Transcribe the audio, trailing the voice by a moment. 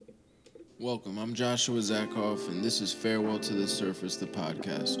Welcome, I'm Joshua Zakoff, and this is Farewell to the Surface, the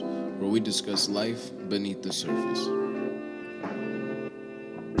podcast, where we discuss life beneath the surface.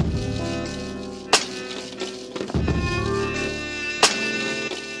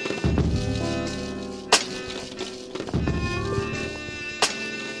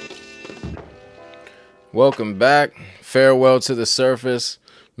 Welcome back, Farewell to the Surface.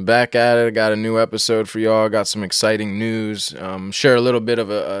 Back at it. I got a new episode for y'all. Got some exciting news. Share a little bit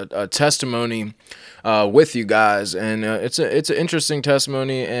of a testimony with you guys, and it's an interesting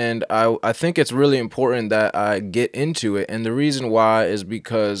testimony, and I think it's really important that I get into it. And the reason why is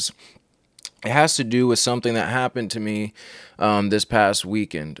because it has to do with something that happened to me this past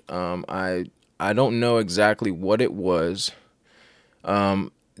weekend. I don't know exactly what it was.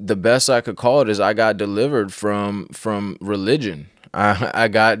 The best I could call it is I got delivered from religion. I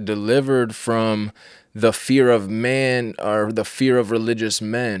got delivered from the fear of man or the fear of religious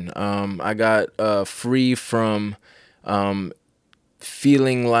men. I got free from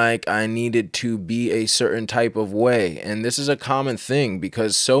feeling like I needed to be a certain type of way. And this is a common thing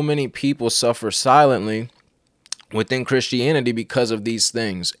because so many people suffer silently within Christianity because of these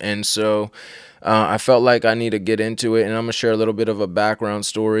things. And so I felt like I need to get into it, and I'm going to share a little bit of a background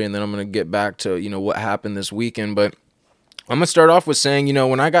story, and then I'm going to get back to, what happened this weekend. But I'm going to start off with saying,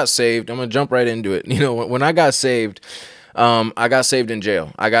 when I got saved, I'm going to jump right into it. When I got saved in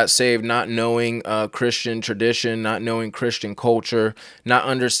jail. I got saved not knowing Christian tradition, not knowing Christian culture, not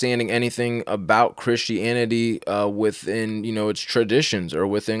understanding anything about Christianity within, its traditions or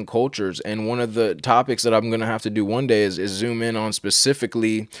within cultures. And one of the topics that I'm going to have to do one day is zoom in on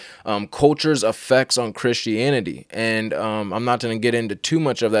specifically culture's effects on Christianity. And I'm not going to get into too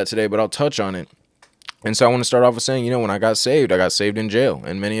much of that today, but I'll touch on it. And so I want to start off with saying, when I got saved in jail.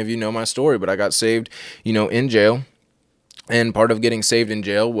 And many of you know my story, but I got saved, in jail. And part of getting saved in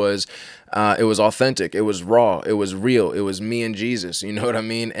jail was it was authentic. It was raw. It was real. It was me and Jesus. You know what I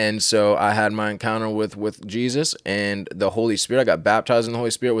mean? And so I had my encounter with Jesus and the Holy Spirit. I got baptized in the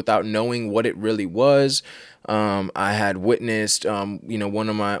Holy Spirit without knowing what it really was. I had witnessed, one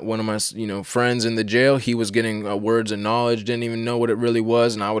of my friends in the jail. He was getting words of knowledge, didn't even know what it really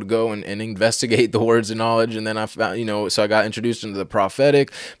was, and I would go and investigate the words of knowledge. And then I found, so I got introduced into the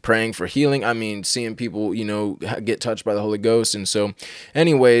prophetic, praying for healing. I mean, seeing people, get touched by the Holy Ghost. And so,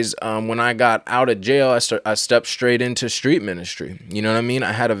 anyways, when I got out of jail, I stepped straight into street ministry. You know what I mean?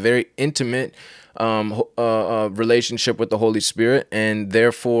 I had a very intimate relationship with the Holy Spirit, and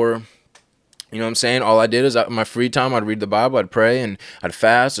therefore, you know what I'm saying? All I did is my free time, I'd read the Bible, I'd pray, and I'd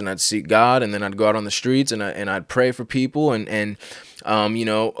fast, and I'd seek God, and then I'd go out on the streets, and I'd pray for people, and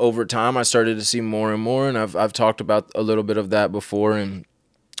over time, I started to see more and more, and I've talked about a little bit of that before. And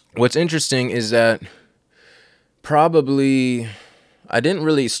what's interesting is that probably I didn't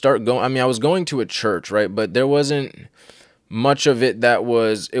really start going. I mean, I was going to a church, right? But there wasn't much of it that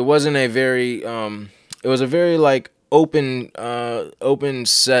was. It wasn't a very. It was a very like open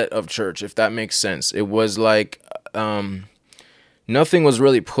set of church, if that makes sense. It was like nothing was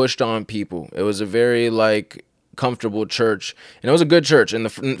really pushed on people. It was a very like comfortable church, and it was a good church. And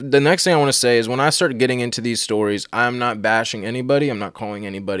the next thing I want to say is when I start getting into these stories, I'm not bashing anybody, I'm not calling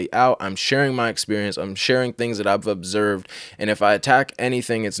anybody out, I'm sharing my experience, I'm sharing things that I've observed. And if I attack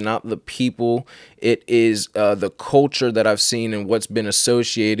anything, it's not the people, it is the culture that I've seen and what's been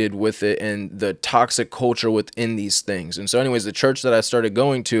associated with it and the toxic culture within these things. And so anyways, the church that I started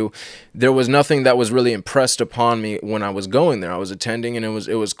going to, there was nothing that was really impressed upon me when I was going there. I was attending, and it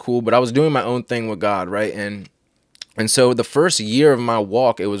was cool, but I was doing my own thing with God, right? And so the first year of my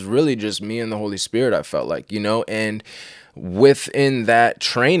walk, it was really just me and the Holy Spirit, I felt like, and within that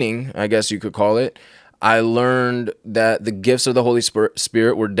training, I guess you could call it, I learned that the gifts of the Holy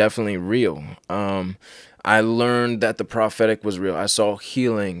Spirit were definitely real. I learned that the prophetic was real. I saw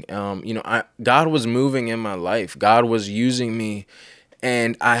healing. God was moving in my life. God was using me,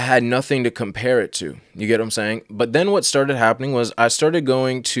 and I had nothing to compare it to. You get what I'm saying? But then what started happening was I started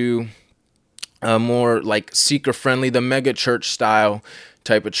going to more like seeker-friendly, the mega church style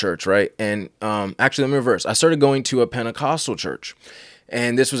type of church, right? And actually, let me reverse. I started going to a Pentecostal church,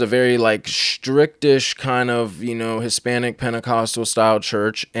 and this was a very like strictish kind of, Hispanic Pentecostal style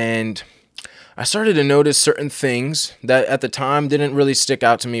church. And I started to notice certain things that at the time didn't really stick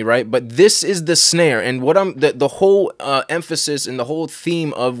out to me, right? But this is the snare, and what the whole emphasis and the whole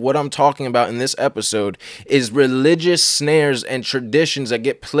theme of what I'm talking about in this episode is religious snares and traditions that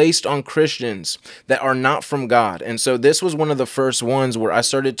get placed on Christians that are not from God. And so this was one of the first ones where I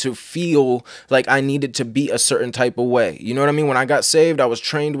started to feel like I needed to be a certain type of way. You know what I mean? When I got saved, I was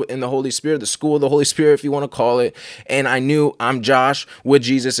trained in the Holy Spirit, the school of the Holy Spirit, if you want to call it, and I knew I'm Josh with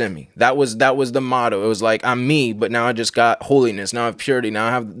Jesus in me. That was the motto. It was like, I'm me, but now I just got holiness. Now I have purity. Now I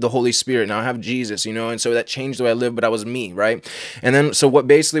have the Holy Spirit. Now I have Jesus, and so that changed the way I lived, but I was me, right? And then, so what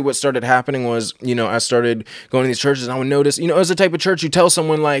started happening was, I started going to these churches and I would notice, it was the type of church you tell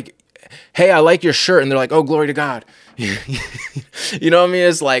someone like, hey, I like your shirt. And they're like, oh, glory to God. You know what I mean?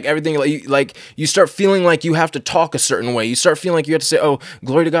 It's like everything, like you start feeling like you have to talk a certain way. You start feeling like you have to say, oh,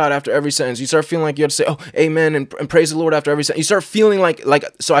 glory to God after every sentence. You start feeling like you have to say, oh, amen, and praise the Lord after every sentence. You start feeling like,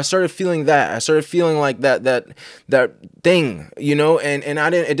 so I started feeling that. I started feeling like that thing, and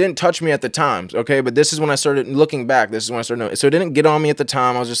it didn't touch me at the time. Okay. But this is when I started looking back. This is when I started knowing. So it didn't get on me at the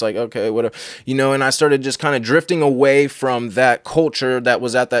time. I was just like, okay, whatever, and I started just kind of drifting away from that culture that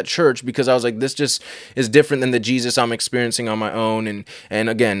was at that church, because I was like, this just is different than the Jesus I'm experiencing on my own. And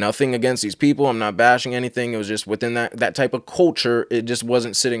again, nothing against these people. I'm not bashing anything. It was just within that type of culture. It just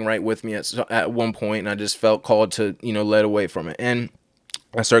wasn't sitting right with me at one point, and I just felt called to, led away from it. And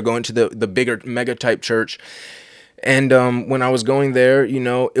I started going to the bigger mega type church. And when I was going there,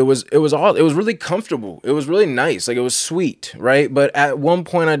 it was really comfortable. It was really nice. Like, it was sweet, right? But at one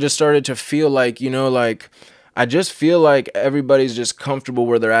point I just started to feel like, I just feel like everybody's just comfortable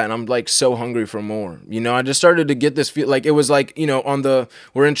where they're at, and I'm like so hungry for more. I just started to get this feel like it was like,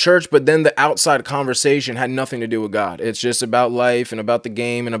 we're in church, but then the outside conversation had nothing to do with God. It's just about life and about the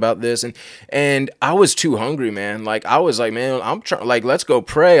game and about this, and I was too hungry, man. Like, I was like, man, I'm trying, like, let's go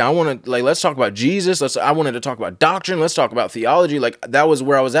pray. I want to, like, let's talk about Jesus. I wanted to talk about doctrine. Let's talk about theology. Like, that was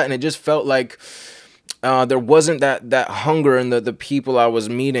where I was at, and it just felt like there wasn't that hunger in the people I was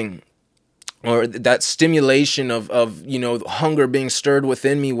meeting, or that stimulation of hunger being stirred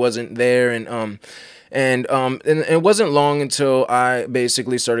within me wasn't there. And it wasn't long until I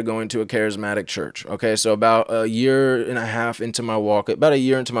basically started going to a charismatic church. Okay, so about a year and a half into my walk, about a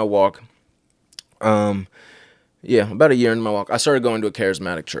year into my walk, I started going to a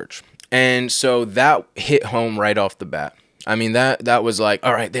charismatic church, and so that hit home right off the bat. I mean, that was like,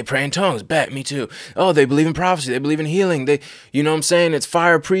 all right, they pray in tongues. Bet, me too. Oh, they believe in prophecy. They believe in healing. They, what I'm saying? It's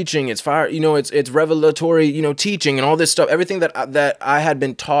fire preaching. It's fire, it's revelatory, teaching and all this stuff. Everything that I had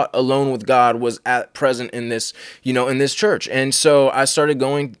been taught alone with God was at present in this, in this church. And so I started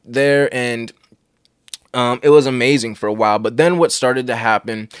going there, and it was amazing for a while. But then what started to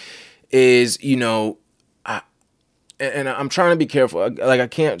happen is, and I'm trying to be careful. Like, I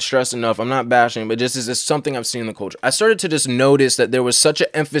can't stress enough. I'm not bashing, but just is something I've seen in the culture. I started to just notice that there was such an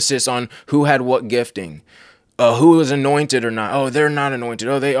emphasis on who had what gifting. Who was anointed or not. Oh, they're not anointed.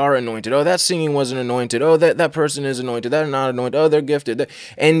 Oh, they are anointed. Oh, that singing wasn't anointed. Oh, that person is anointed. They're not anointed. Oh, they're gifted.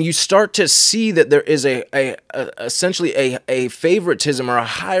 And you start to see that there is essentially a favoritism or a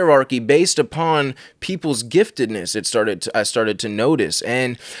hierarchy based upon people's giftedness. I started to notice,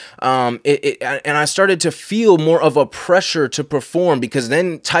 and I started to feel more of a pressure to perform, because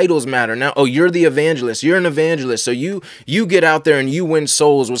then titles matter. Now, oh, you're the evangelist. You're an evangelist. So you get out there and you win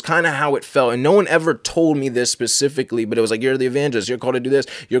souls, was kind of how it felt. And no one ever told me this specifically, but it was like, you're the evangelist, you're called to do this,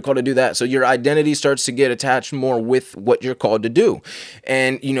 you're called to do that. So your identity starts to get attached more with what you're called to do.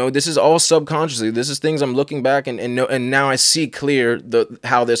 And this is all subconsciously. This is things I'm looking back and now I see clear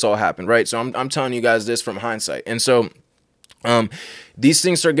how this all happened, right? So I'm telling you guys this from hindsight. And so these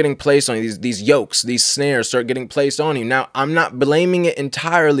things start getting placed on you. These yokes, these snares start getting placed on you. Now, I'm not blaming it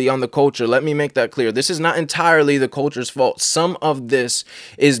entirely on the culture. Let me make that clear. This is not entirely the culture's fault. Some of this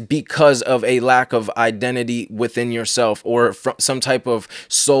is because of a lack of identity within yourself, or some type of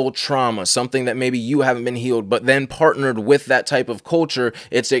soul trauma, something that maybe you haven't been healed, but then partnered with that type of culture,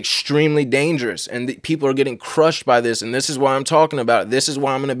 it's extremely dangerous. And people are getting crushed by this. And this is why I'm talking about it. This is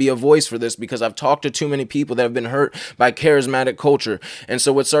why I'm going to be a voice for this, because I've talked to too many people that have been hurt by charismatic culture. And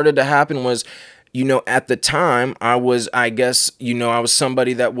so what started to happen was, at the time, I was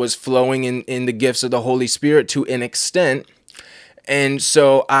somebody that was flowing in the gifts of the Holy Spirit to an extent. And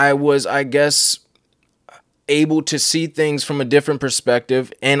so I was, able to see things from a different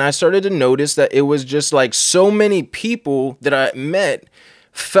perspective. And I started to notice that it was just like so many people that I met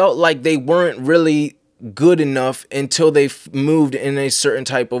felt like they weren't really good enough until they moved in a certain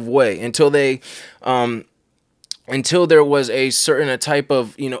type of way, until they, until there was a certain a type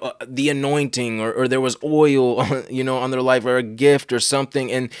of, the anointing, or there was oil, on their life, or a gift or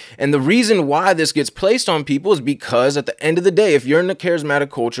something. And the reason why this gets placed on people is because at the end of the day, if you're in a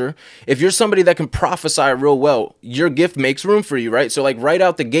charismatic culture, if you're somebody that can prophesy real well, your gift makes room for you, right? So like right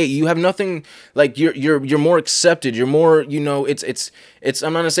out the gate, you have nothing, like you're more accepted. You're more, it's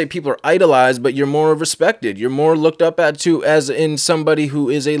I'm not gonna say people are idolized, but you're more respected. You're more looked up at too, as in somebody who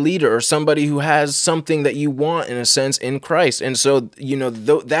is a leader, or somebody who has something that you want in a sense in Christ. And so,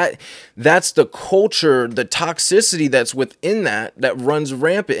 that's the culture, the toxicity that's within that runs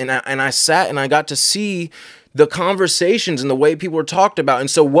rampant. And I sat and I got to see the conversations and the way people were talked about.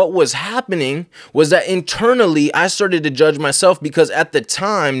 And so what was happening was that internally I started to judge myself, because at the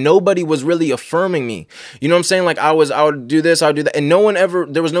time nobody was really affirming me. You know what I'm saying? Like I would do this, I would do that. And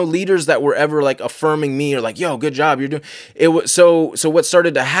there was no leaders that were ever like affirming me or like, yo, good job, you're doing it. So what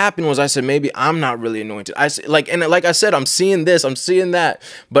started to happen was I said, maybe I'm not really anointed. Like I said, I'm seeing this, I'm seeing that,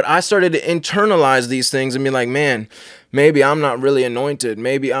 but I started to internalize these things and be like, man, maybe I'm not really anointed.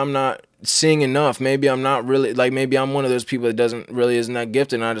 Maybe I'm not seeing enough. Maybe I'm not really, like, maybe I'm one of those people that isn't that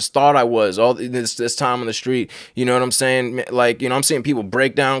gifted, and I just thought I was all this time on the street. You know what I'm saying? Like, I'm seeing people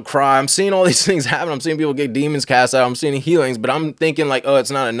break down, cry. I'm seeing all these things happen. I'm seeing people get demons cast out. I'm seeing healings, but I'm thinking like, oh, it's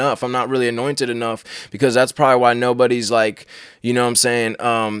not enough. I'm not really anointed enough, because that's probably why nobody's like, you know what I'm saying,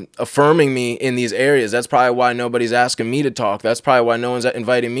 affirming me in these areas. That's probably why nobody's asking me to talk. That's probably why no one's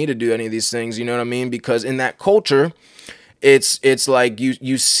inviting me to do any of these things. You know what I mean? Because in that culture, it's like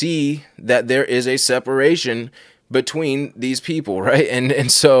you see that there is a separation between these people, right?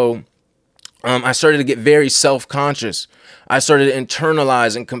 And so I started to get very self-conscious. I started to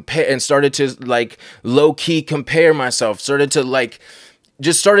internalize and compare, and started to like low-key compare myself, started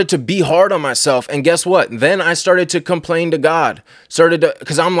to be hard on myself. And guess what? Then I started to complain to God.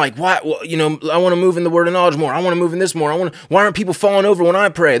 Because I'm like, why? Well, I want to move in the word of knowledge more. I want to move in this more. Why aren't people falling over when I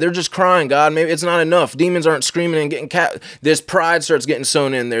pray? They're just crying, God. Maybe it's not enough. Demons aren't screaming and getting this pride starts getting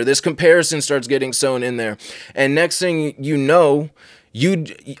sown in there. This comparison starts getting sown in there. And next thing you know,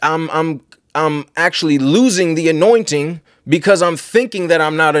 I'm actually losing the anointing, because I'm thinking that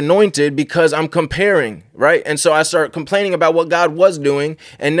I'm not anointed, because I'm comparing, right? And so I start complaining about what God was doing,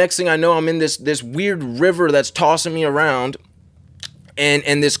 and next thing I know, I'm in this weird river that's tossing me around,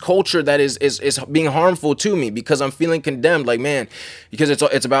 and this culture that is being harmful to me, because I'm feeling condemned. Like, man, because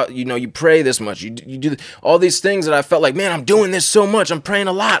it's about, you pray this much, you do all these things that I felt like, man, I'm doing this so much, I'm praying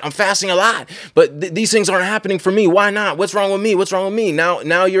a lot, I'm fasting a lot, but these things aren't happening for me. Why not? What's wrong with me? What's wrong with me?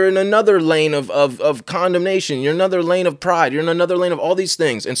 Now you're in another lane of condemnation. You're in another lane of pride. You're in another lane of all these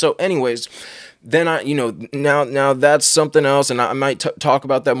things. And so anyways, then now that's something else, and I might talk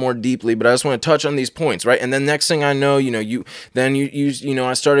about that more deeply, but I just want to touch on these points, right? And then next thing I know,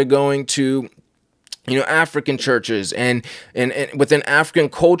 I started going to African churches, and within African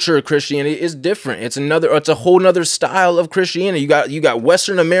culture, Christianity is different. It's a whole nother style of Christianity. You got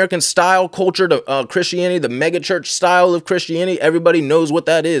Western American style culture to Christianity, the mega church style of Christianity. Everybody knows what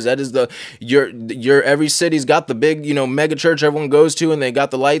that is. That is your every city's got the big, mega church everyone goes to, and they got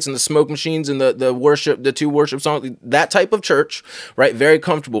the lights and the smoke machines and the worship, the two worship songs, that type of church, right? Very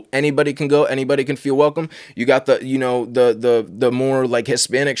comfortable. Anybody can go, anybody can feel welcome. You got the more like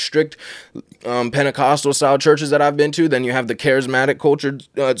Hispanic strict Pentecostal style churches that I've been to. Then you have the charismatic culture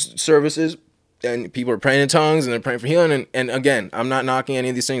services, and people are praying in tongues and they're praying for healing. And again, I'm not knocking any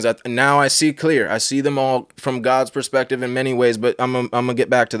of these things. Now I see clear. I see them all from God's perspective in many ways, but I'm gonna get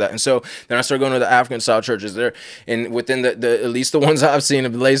back to that. And so then I started going to the African style churches there, and within the at least the ones I've seen,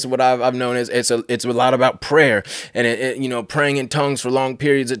 at least what I've known, is it's a lot about prayer, and praying in tongues for long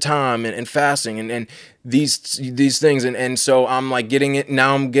periods of time, and fasting, and these things, and so I'm like getting it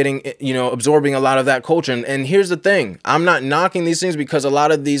now. I'm getting, absorbing a lot of that culture, and here's the thing: I'm not knocking these things, because a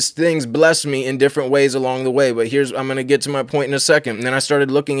lot of these things bless me in different ways along the way. But I'm gonna get to my point in a second. And then I started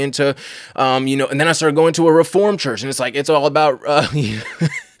looking into, and then I started going to a Reformed church, and it's all about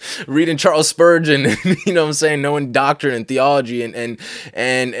reading Charles Spurgeon, what I'm saying, knowing doctrine and theology, and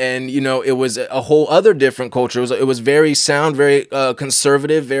it was a whole other different culture. It was very sound, very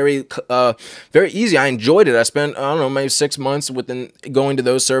conservative, very easy. I enjoyed it. I spent, I don't know, maybe 6 months within going to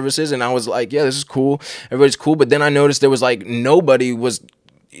those services, and I was like, yeah, this is cool. Everybody's cool. But then I noticed there was like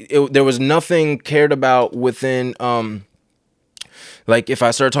there was nothing cared about within Like if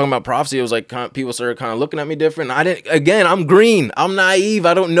I started talking about prophecy, it was like people started kind of looking at me different. I'm green. I'm naive.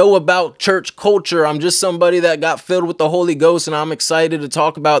 I don't know about church culture. I'm just somebody that got filled with the Holy Ghost, and I'm excited to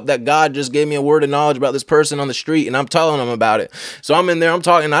talk about that. God just gave me a word of knowledge about this person on the street, and I'm telling them about it. So I'm in there, I'm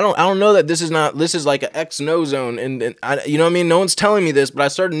talking. I don't know that this is like an X no zone, and you know what I mean? No one's telling me this, but I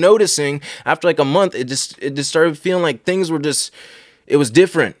started noticing after like a month, it just started feeling like things were just, it was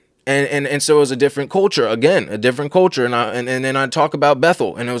different. And so it was a different culture, again, a different culture. And then I talk about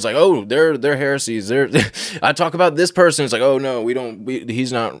Bethel, and it was like, oh, they're heresies. I talk about this person. It's like, oh no,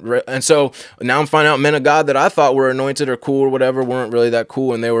 he's not. And so now I'm finding out men of God that I thought were anointed or cool or whatever weren't really that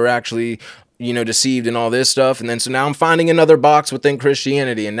cool. And they were actually, deceived and all this stuff. And then, so now I'm finding another box within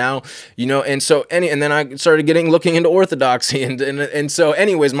Christianity. And now, and then I started looking into orthodoxy. And so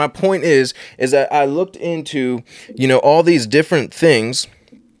anyways, my point is that I looked into, all these different things.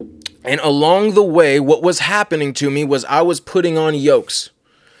 And along the way, what was happening to me was I was putting on yokes.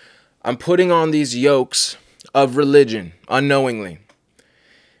 I'm putting on these yokes of religion unknowingly.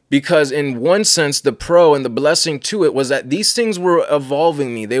 Because in one sense, the pro and the blessing to it was that these things were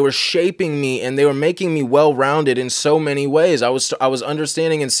evolving me. They were shaping me, and they were making me well-rounded in so many ways. I was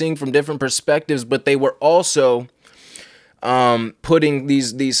understanding and seeing from different perspectives, but they were also putting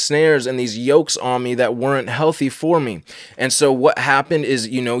these snares and these yokes on me that weren't healthy for me. And so what happened is,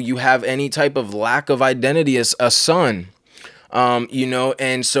 you have any type of lack of identity as a son,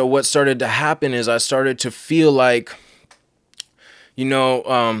 and so what started to happen is I started to feel like,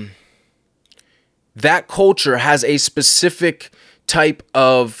 that culture has a specific type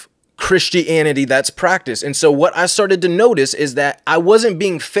of Christianity that's practiced. And so what I started to notice is that I wasn't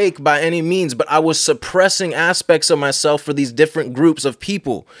being fake by any means, but I was suppressing aspects of myself for these different groups of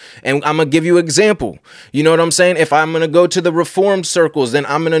people. And I'm going to give you an example. You know what I'm saying? If I'm going to go to the Reformed circles, then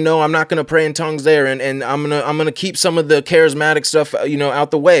I'm going to know I'm not going to pray in tongues there. And I'm going to keep some of the charismatic stuff, out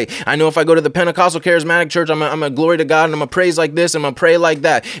the way. I know if I go to the Pentecostal charismatic church, I'm going to glory to God, and I'm going to praise like this, I'm going to pray like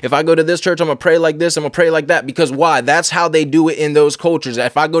that. If I go to this church, I'm going to pray like this, I'm going to pray like that. Because why? That's how they do it in those cultures.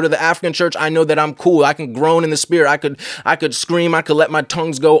 If I go to the African church, I know that I'm cool. I can groan in the spirit. I could scream. I could let my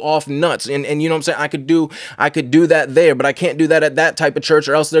tongues go off nuts. And you know what I'm saying? I could do that there, but I can't do that at that type of church,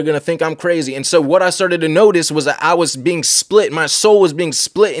 or else they're going to think I'm crazy. And so what I started to notice was that I was being split. My soul was being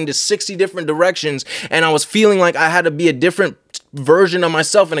split into 60 different directions. And I was feeling like I had to be a different version of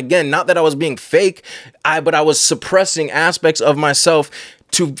myself. And again, not that I was being fake, but I was suppressing aspects of myself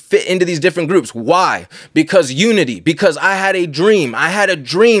to fit into these different groups. Why? Because unity. Because I had a dream. I had a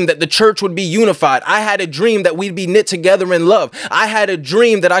dream that the church would be unified. I had a dream that we'd be knit together in love. I had a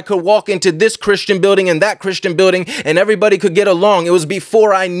dream that I could walk into this Christian building and that Christian building, and everybody could get along. It was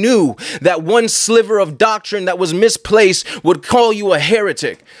before I knew that one sliver of doctrine that was misplaced would call you a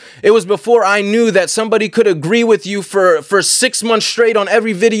heretic. It was before I knew that somebody could agree with you for 6 months straight on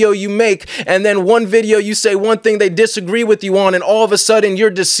every video you make, and then one video you say one thing they disagree with you on, and all of a sudden you're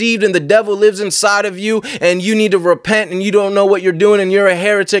deceived and the devil lives inside of you, and you need to repent, and you don't know what you're doing, and you're a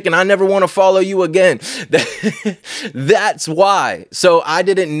heretic, and I never want to follow you again. That's why. So I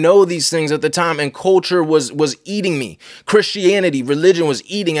didn't know these things at the time, and culture was eating me. Christianity, religion was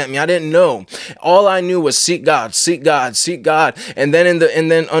eating at me. I didn't know. All I knew was seek God, seek God, seek God. And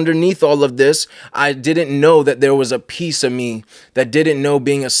then underneath all of this, I didn't know that there was a piece of me that didn't know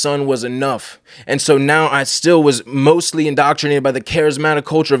being a son was enough. And so now I still was mostly indoctrinated by the charismatic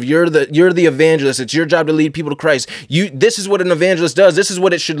culture of you're the evangelist. It's your job to lead people to Christ. This is what an evangelist does. This is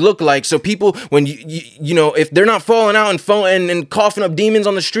what it should look like. So people, when if they're not falling out and coughing up demons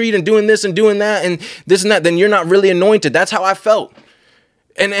on the street and doing this and doing that and this and that, then you're not really anointed. That's how I felt.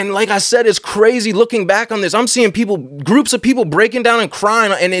 And like I said, it's crazy looking back on this. I'm seeing groups of people breaking down and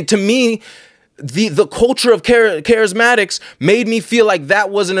crying. And to me, the culture of charismatics made me feel like that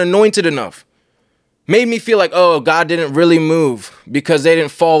wasn't anointed enough. Made me feel like, oh, God didn't really move because they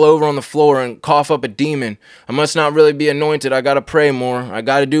didn't fall over on the floor and cough up a demon. I must not really be anointed. I got to pray more. I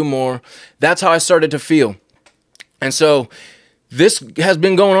got to do more. That's how I started to feel. And so this has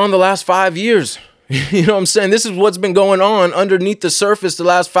been going on the last 5 years. You know what I'm saying? This is what's been going on underneath the surface the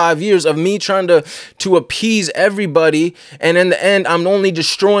last 5 years of me trying to appease everybody. And in the end, I'm only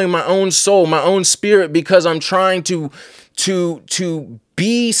destroying my own soul, my own spirit, because I'm trying to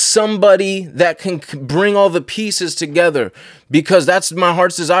be somebody that can bring all the pieces together, because that's my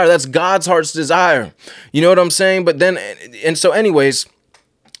heart's desire. That's God's heart's desire. You know what I'm saying? But then, and so anyways,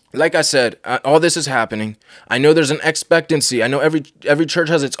 like I said, all this is happening. I know there's an expectancy. I know every church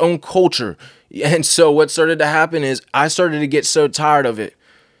has its own culture. And so what started to happen is I started to get so tired of it.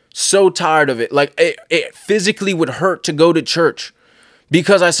 So tired of it. Like it physically would hurt to go to church,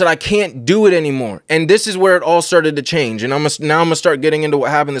 because I said I can't do it anymore. And this is where it all started to change. And now I'm gonna start getting into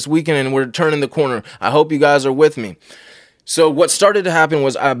what happened this weekend, and we're turning the corner. I hope you guys are with me. So what started to happen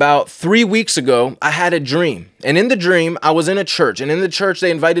was about 3 weeks ago, I had a dream. And in the dream, I was in a church. And in the church,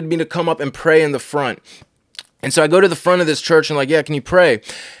 they invited me to come up and pray in the front. And so I go to the front of this church and like, yeah, can you pray?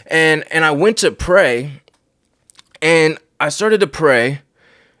 And I went to pray, and I started to pray,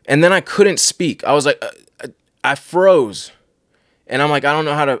 and then I couldn't speak. I was like, I froze. And I'm like, I don't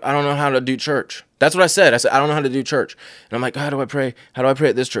know how to do church. That's what I said. I said, I don't know how to do church. And I'm like, how do I pray? How do I pray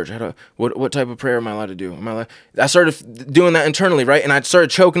at this church? What type of prayer am I allowed to do? I started doing that internally, right? And I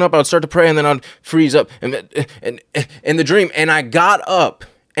started choking up. I would start to pray, and then I'd freeze up and in the dream. And I got up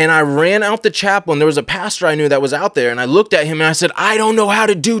and I ran out the chapel, and there was a pastor I knew that was out there. And I looked at him and I said, I don't know how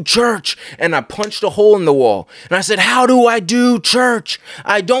to do church. And I punched a hole in the wall. And I said, how do I do church?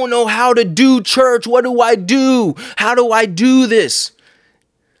 I don't know how to do church. What do I do? How do I do this?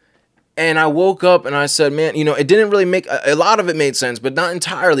 And I woke up and I said, man, it didn't really make, a lot of it made sense, but not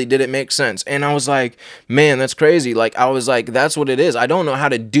entirely did it make sense. And I was like, man, that's crazy. Like, I was like, that's what it is. I don't know how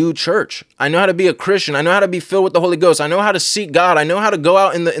to do church. I know how to be a Christian. I know how to be filled with the Holy Ghost. I know how to seek God. I know how to go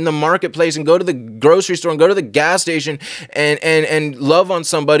out in the marketplace and go to the grocery store and go to the gas station and love on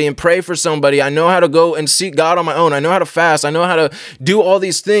somebody and pray for somebody. I know how to go and seek God on my own. I know how to fast. I know how to do all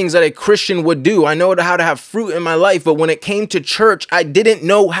these things that a Christian would do. I know how to have fruit in my life. But when it came to church, I didn't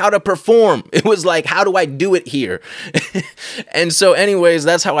know how to perform. It was like, how do I do it here? And so anyways,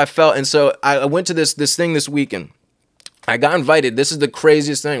 that's how I felt. And so I went to this thing this weekend. I got invited. This is the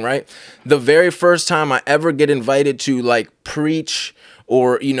craziest thing, right? The very first time I ever get invited to like preach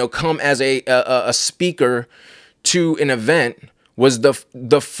or, come as a speaker to an event was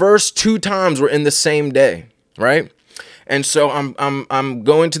the first 2 times were in the same day, right? And so I'm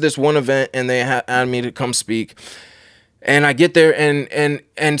going to this one event, and they had me to come speak. And I get there,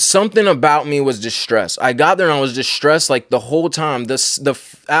 and something about me was distressed. I got there and I was distressed like the whole time.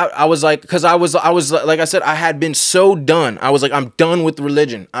 I was like, because I was like I said, I had been so done. I was like, I'm done with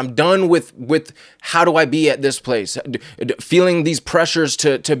religion. I'm done with how do I be at this place? Feeling these pressures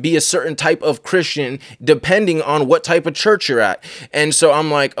to be a certain type of Christian, depending on what type of church you're at. And so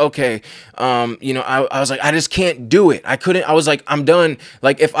I'm like, okay, I was like, I just can't do it. I couldn't. I was like, I'm done.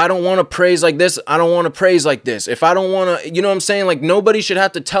 Like, if I don't want to praise like this, I don't want to praise like this. If I don't want to, you know what I'm saying? Like, nobody should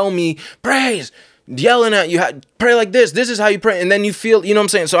have to tell me, praise, yelling at you, pray like this. This is how you pray. And then you feel, you know what I'm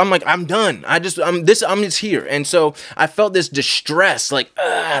saying? So I'm like, I'm done. I'm just here. And so I felt this distress, like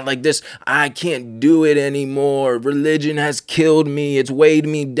this, I can't do it anymore. Religion has killed me. It's weighed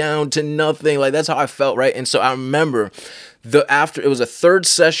me down to nothing. Like, that's how I felt, right? And so I remember it was a third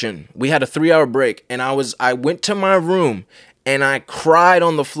session. We had a 3-hour break, and I went to my room and I cried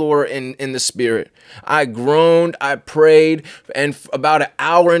on the floor in the spirit. I groaned, I prayed, and about an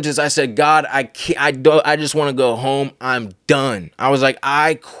hour into this, I said, God, I just want to go home. I'm done. I was like,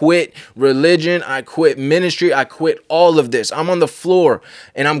 I quit religion, I quit ministry, I quit all of this. I'm on the floor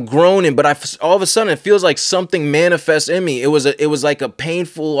and I'm groaning, but all of a sudden it feels like something manifests in me. It was like a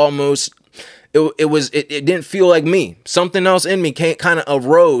painful almost. It didn't feel like me. Something else in me kind of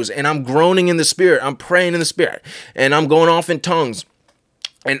arose, and I'm groaning in the spirit. I'm praying in the spirit, and I'm going off in tongues.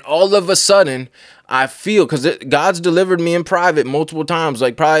 And all of a sudden, I feel, because God's delivered me in private multiple times,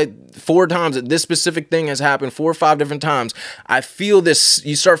 like probably 4 times that this specific thing has happened, 4 or 5 different times. I feel this,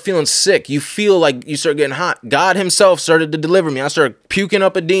 you start feeling sick. You feel like you start getting hot. God himself started to deliver me. I started puking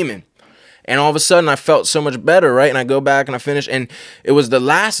up a demon. And all of a sudden, I felt so much better, right? And I go back and I finish. And it was the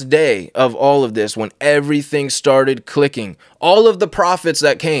last day of all of this when everything started clicking. All of the prophets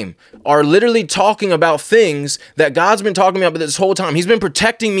that came are literally talking about things that God's been talking about this whole time. He's been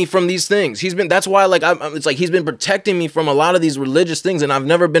protecting me from these things. That's why, like, it's like he's been protecting me from a lot of these religious things. And I've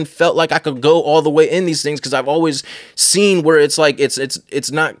never felt like I could go all the way in these things, because I've always seen where it's like,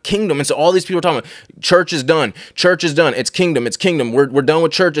 it's not kingdom. And so all these people are talking about church is done. Church is done. It's kingdom. It's kingdom. We're done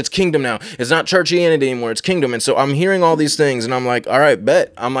with church. It's kingdom now. It's not churchianity anymore. It's kingdom. And so I'm hearing all these things, and I'm like, all right,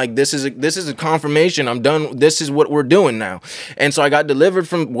 bet. I'm like, this is a confirmation. I'm done. This is what we're doing now. And so I got delivered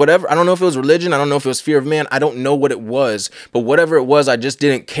from whatever. I don't know if it was religion. I don't know if it was fear of man. I don't know what it was. But whatever it was, I just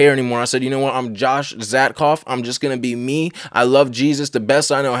didn't care anymore. I said, you know what? I'm Josh Zatkoff. I'm just going to be me. I love Jesus the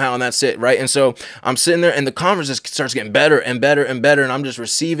best I know how, and that's it, right? And so I'm sitting there, and the conference just starts getting better and better and better, and I'm just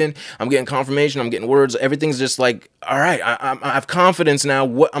receiving. I'm getting confirmation. I'm getting words. Everything's just like, all right, I have confidence now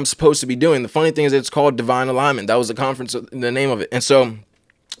what I'm supposed to be doing. The funny thing is it's called Divine Alignment. That was the conference, the name of it. And so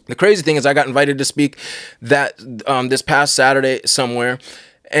the crazy thing is I got invited to speak that this past Saturday somewhere.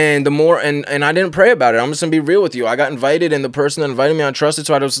 And I didn't pray about it. I'm just gonna be real with you. I got invited, and the person that invited me, I trusted,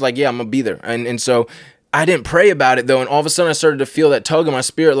 so I was like, yeah, I'm gonna be there. And so I didn't pray about it though, and all of a sudden I started to feel that tug in my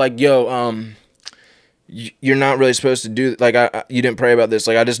spirit, like, yo, you're not really supposed to do, like, you didn't pray about this.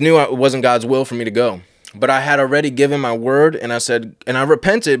 Like, I just knew it wasn't God's will for me to go. But I had already given my word, and I said, and I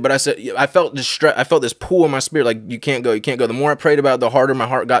repented, but I said, I felt distress. I felt this pull in my spirit, like, you can't go, you can't go. The more I prayed about it, the harder my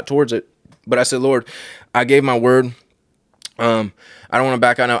heart got towards it. But I said, Lord, I gave my word. I don't want to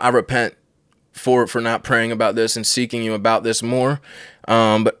back out now. I repent for not praying about this and seeking you about this more.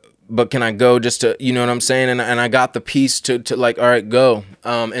 But can I go just to, you know what I'm saying? And I got the peace to like, all right, go.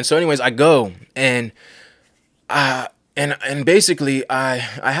 And so anyways, I go, and basically I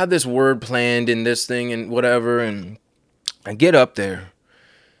had this word planned in this thing and whatever. And I get up there,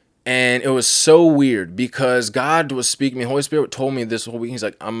 and it was so weird because God was speaking to me. Holy Spirit told me this whole week. He's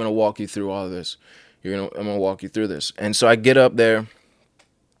like, I'm going to walk you through all of this. I'm going to walk you through this. And so I get up there,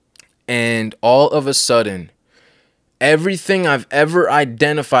 and all of a sudden, everything I've ever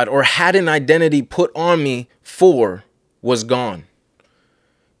identified or had an identity put on me for was gone.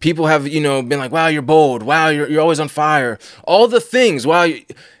 People have, been like, wow, you're bold. Wow, you're always on fire. All the things. Wow,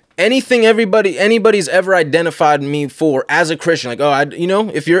 anything anybody's ever identified me for as a Christian. Like,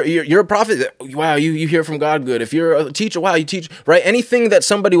 oh, if you're a prophet, wow, you hear from God good. If you're a teacher, wow, you teach, right? Anything that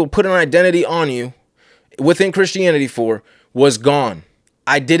somebody will put an identity on you within Christianity for was gone.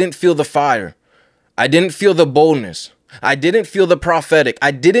 I didn't feel the fire. I didn't feel the boldness. I didn't feel the prophetic.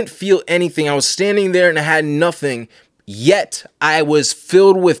 I didn't feel anything. I was standing there and I had nothing. Yet I was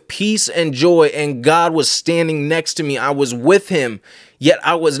filled with peace and joy, and God was standing next to me. I was with him. Yet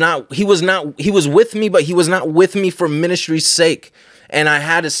I was not, he was with me, but he was not with me for ministry's sake. And I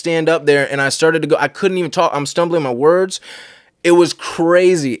had to stand up there, and I started to go. I couldn't even talk. I'm stumbling my words. It was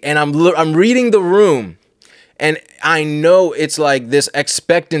crazy. And I'm reading the room. And I know it's like this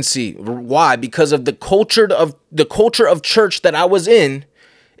expectancy. Why? Because of the culture of church that I was in.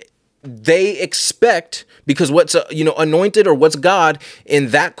 They expect, because what's anointed or what's God in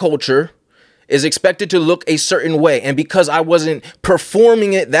that culture is expected to look a certain way. And because I wasn't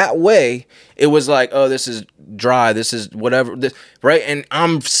performing it that way, it was like, oh, this is dry. This is whatever, right? And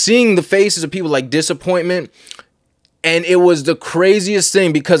I'm seeing the faces of people like disappointment. And it was the craziest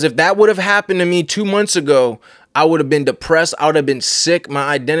thing, because if that would have happened to me 2 months ago, I would have been depressed. I would have been sick. My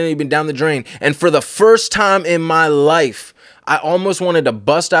identity been down the drain. And for the first time in my life, I almost wanted to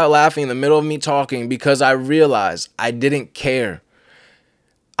bust out laughing in the middle of me talking, because I realized I didn't care.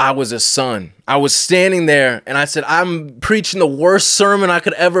 I was a son. I was standing there, and I said, I'm preaching the worst sermon I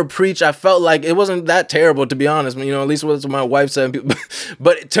could ever preach. I felt like it wasn't that terrible, to be honest. At least what my wife said.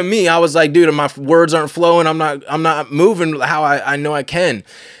 But to me, I was like, dude, my words aren't flowing. I'm not moving how I know I can.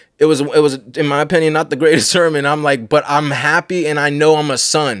 It was, in my opinion, not the greatest sermon. I'm like, but I'm happy, and I know I'm a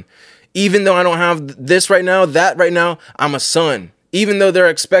son. Even though I don't have this right now, that right now, I'm a son. Even though their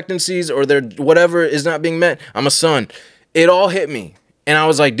expectancies or their whatever is not being met, I'm a son. It all hit me. And I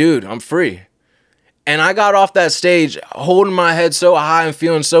was like, dude, I'm free. And I got off that stage holding my head so high and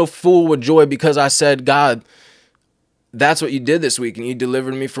feeling so full with joy, because I said, God, that's what you did this week, and you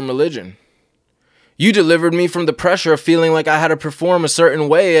delivered me from religion. You delivered me from the pressure of feeling like I had to perform a certain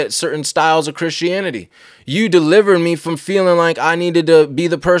way at certain styles of Christianity. You delivered me from feeling like I needed to be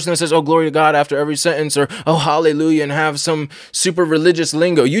the person that says, oh, glory to God after every sentence, or, oh, hallelujah, and have some super religious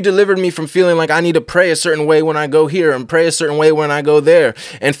lingo. You delivered me from feeling like I need to pray a certain way when I go here and pray a certain way when I go there,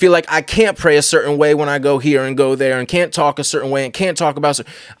 and feel like I can't pray a certain way when I go here and go there, and can't talk a certain way and can't talk about.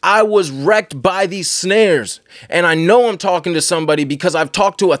 I was wrecked by these snares. And I know I'm talking to somebody, because I've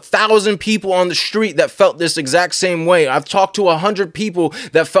talked to 1,000 people on the street that felt this exact same way. I've talked to 100 people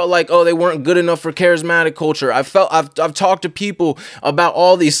that felt like, oh, they weren't good enough for charismatic culture. I've talked to people about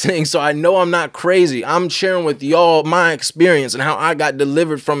all these things, so I know I'm not crazy. I'm sharing with y'all my experience and how I got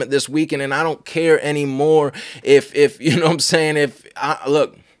delivered from it this weekend, and I don't care anymore if you know what I'm saying.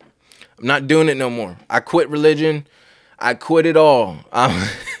 Look, I'm not doing it no more. I quit religion. I quit it all.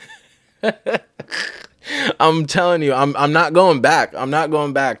 I'm telling you, I'm not going back. I'm not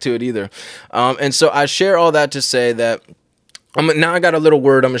going back to it either. And so I share all that to say that now I got a little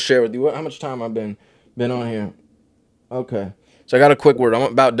word I'm gonna share with you. How much time I've been on here? Okay, so I got a quick word. I'm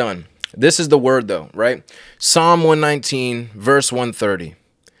about done. This is the word though, right? Psalm 119, verse 130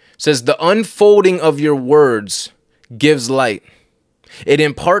 says, "The unfolding of your words gives light. It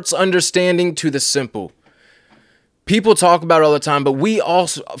imparts understanding to the simple." People talk about it all the time, but we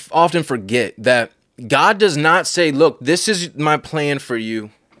also often forget that God does not say, look, this is my plan for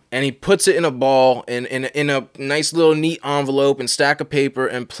you. And he puts it in a ball in a nice little neat envelope and stack of paper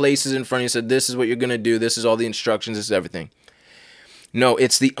and places in front of you and said, this is what you're going to do. This is all the instructions. This is everything. No,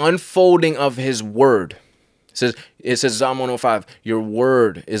 it's the unfolding of his word. It says Psalm 105, your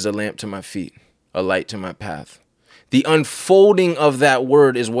word is a lamp to my feet. a light to my path. The unfolding of that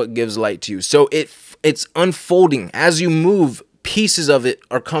word is what gives light to you. So it's unfolding. As you move, pieces of it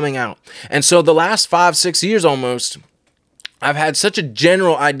are coming out. And so the last 5-6 years almost, I've had such a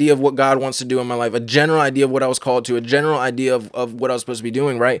general idea of what God wants to do in my life, a general idea of what I was called to, a general idea of what I was supposed to be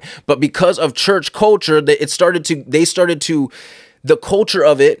doing, right? But because of church culture, the culture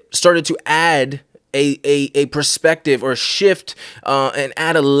of it started to add a perspective or shift and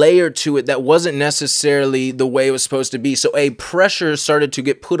add a layer to it that wasn't necessarily the way it was supposed to be. So a pressure started to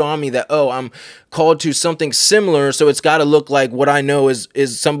get put on me that, oh, I'm called to something similar, so it's got to look like what I know is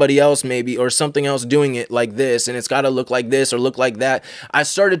somebody else maybe, or something else doing it like this, and it's got to look like this or look like that. I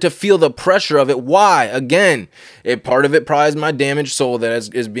started to feel the pressure of it. Why? Again, part of it probably is my damaged soul that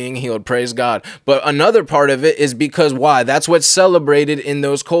is being healed, praise God. But another part of it is because why? That's what's celebrated in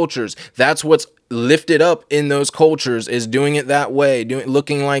those cultures. That's what's lifted up in those cultures, is doing it that way,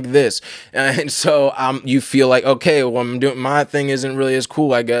 looking like this. And so you feel like, okay, well, I'm doing my thing isn't really as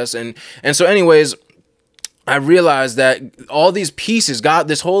cool, I guess. And so anyways, I realized that all these pieces, God,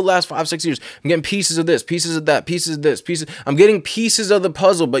 this whole last 5-6 years, I'm getting pieces of this, pieces of that, pieces of this, pieces. I'm getting pieces of the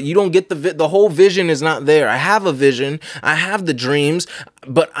puzzle, but you don't get the whole vision is not there. I have a vision, I have the dreams,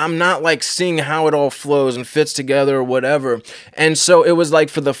 but I'm not like seeing how it all flows and fits together or whatever. And so it was like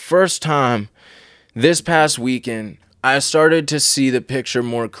for the first time this past weekend, I started to see the picture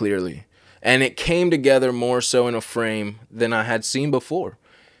more clearly, and it came together more so in a frame than I had seen before.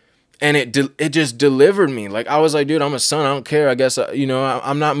 And it just delivered me. Like, I was like, dude, I'm a son. I don't care. I guess,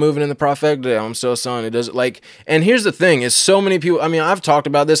 I'm not moving in the prophetic today. I'm still a son. It doesn't like, and here's the thing is so many people, I mean, I've talked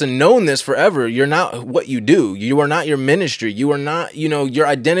about this and known this forever. You're not what you do. You are not your ministry. You are not, your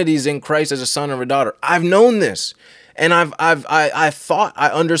identity is in Christ as a son or a daughter. I've known this. And I thought I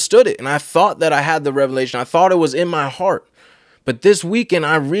understood it, and I thought that I had the revelation. I thought it was in my heart. But this weekend,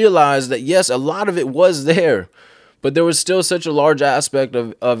 I realized that, yes, a lot of it was there, but there was still such a large aspect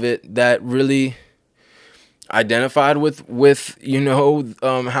of it that really identified with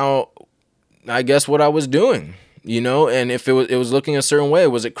how, I guess, what I was doing, and if it was looking a certain way.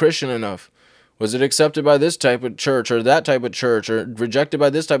 Was it Christian enough? Was it accepted by this type of church or that type of church, or rejected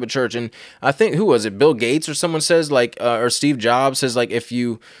by this type of church? And I think, who was it? Bill Gates or someone says like, or Steve Jobs says like, if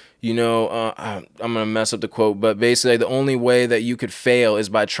I'm going to mess up the quote, but basically the only way that you could fail is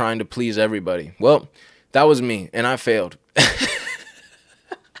by trying to please everybody. Well, that was me, and I failed.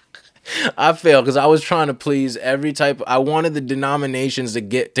 I failed because I was trying to please every type. I wanted the denominations to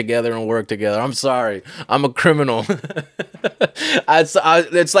get together and work together. I'm sorry. I'm a criminal.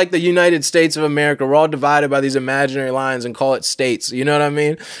 It's like the United States of America. We're all divided by these imaginary lines and call it states. You know what I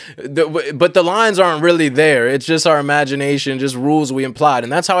mean? But the lines aren't really there. It's just our imagination, just rules we implied.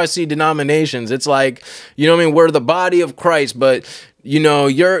 And that's how I see denominations. It's like, we're the body of Christ, but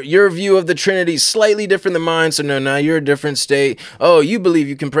your view of the Trinity is slightly different than mine. So no, now you're a different state. Oh, you believe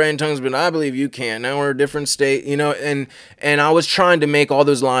you can pray in tongues, but I believe you can't. Now we're a different state, and I was trying to make all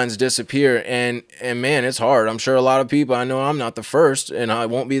those lines disappear. And man, it's hard. I'm sure a lot of people, I know I'm not the first, and I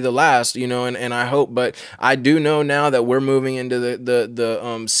won't be the last, and I hope, but I do know now that we're moving into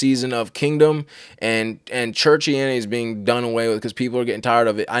the season of kingdom, and churchianity is being done away with because people are getting tired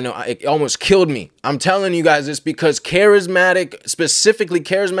of it. I know it almost killed me. I'm telling you guys this because specifically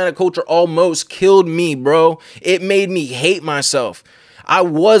charismatic culture almost killed me, bro. It made me hate myself. I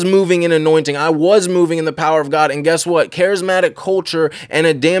was moving in anointing. I was moving in the power of God. And guess what? Charismatic culture and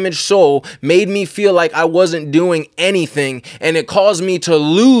a damaged soul made me feel like I wasn't doing anything. And it caused me to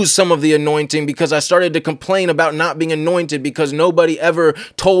lose some of the anointing because I started to complain about not being anointed because nobody ever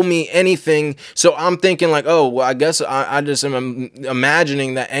told me anything. So I'm thinking like, oh, well, I guess I just am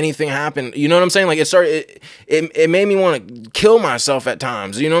imagining that anything happened. You know what I'm saying? Like it made me want to kill myself at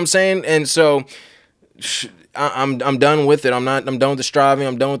times. You know what I'm saying? And so I'm done with it. I'm done with the striving.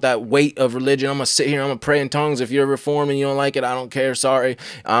 I'm done with that weight of religion. I'm gonna sit here. I'm gonna pray in tongues. If you're reformed and you don't like it, I don't care. Sorry.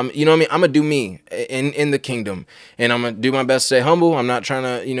 You know what I mean? I'm gonna do me in the kingdom, and I'm gonna do my best to stay humble. I'm not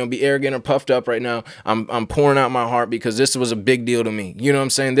trying to be arrogant or puffed up right now. I'm pouring out my heart because this was a big deal to me. You know what I'm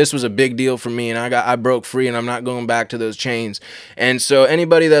saying? This was a big deal for me, and I broke free, and I'm not going back to those chains. And so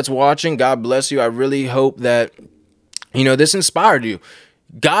anybody that's watching, God bless you. I really hope that this inspired you.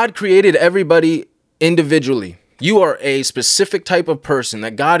 God created everybody individually. You are a specific type of person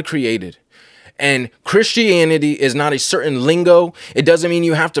that God created. And Christianity is not a certain lingo. It doesn't mean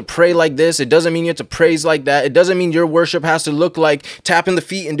you have to pray like this. It doesn't mean you have to praise like that. It doesn't mean your worship has to look like tapping the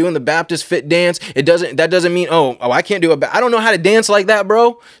feet and doing the Baptist fit dance. That doesn't mean, I can't do I don't know how to dance like that,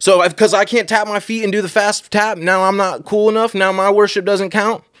 bro. So because I can't tap my feet and do the fast tap, now I'm not cool enough. Now my worship doesn't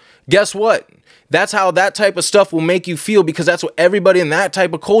count. Guess what? That's how that type of stuff will make you feel, because that's what everybody in that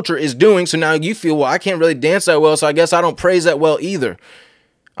type of culture is doing. So now you feel, well, I can't really dance that well, so I guess I don't praise that well either.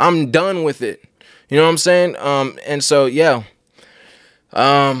 I'm done with it. You know what I'm saying? And so, yeah.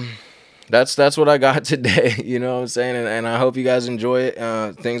 That's what I got today. You know what I'm saying? And I hope you guys enjoy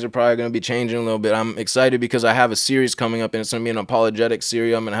it. Things are probably going to be changing a little bit. I'm excited because I have a series coming up, and it's going to be an apologetic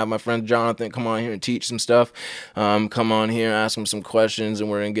series. I'm going to have my friend Jonathan come on here and teach some stuff. Come on here and ask him some questions, and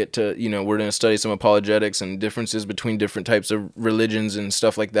we're going to get to, we're going to study some apologetics and differences between different types of religions and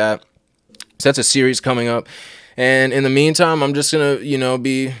stuff like that. So that's a series coming up. And in the meantime, I'm just gonna,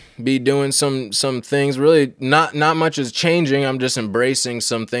 be doing some things. Really, not much is changing. I'm just embracing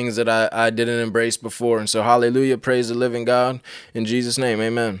some things that I didn't embrace before. And so, hallelujah, praise the living God. In Jesus' name,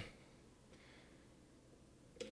 amen.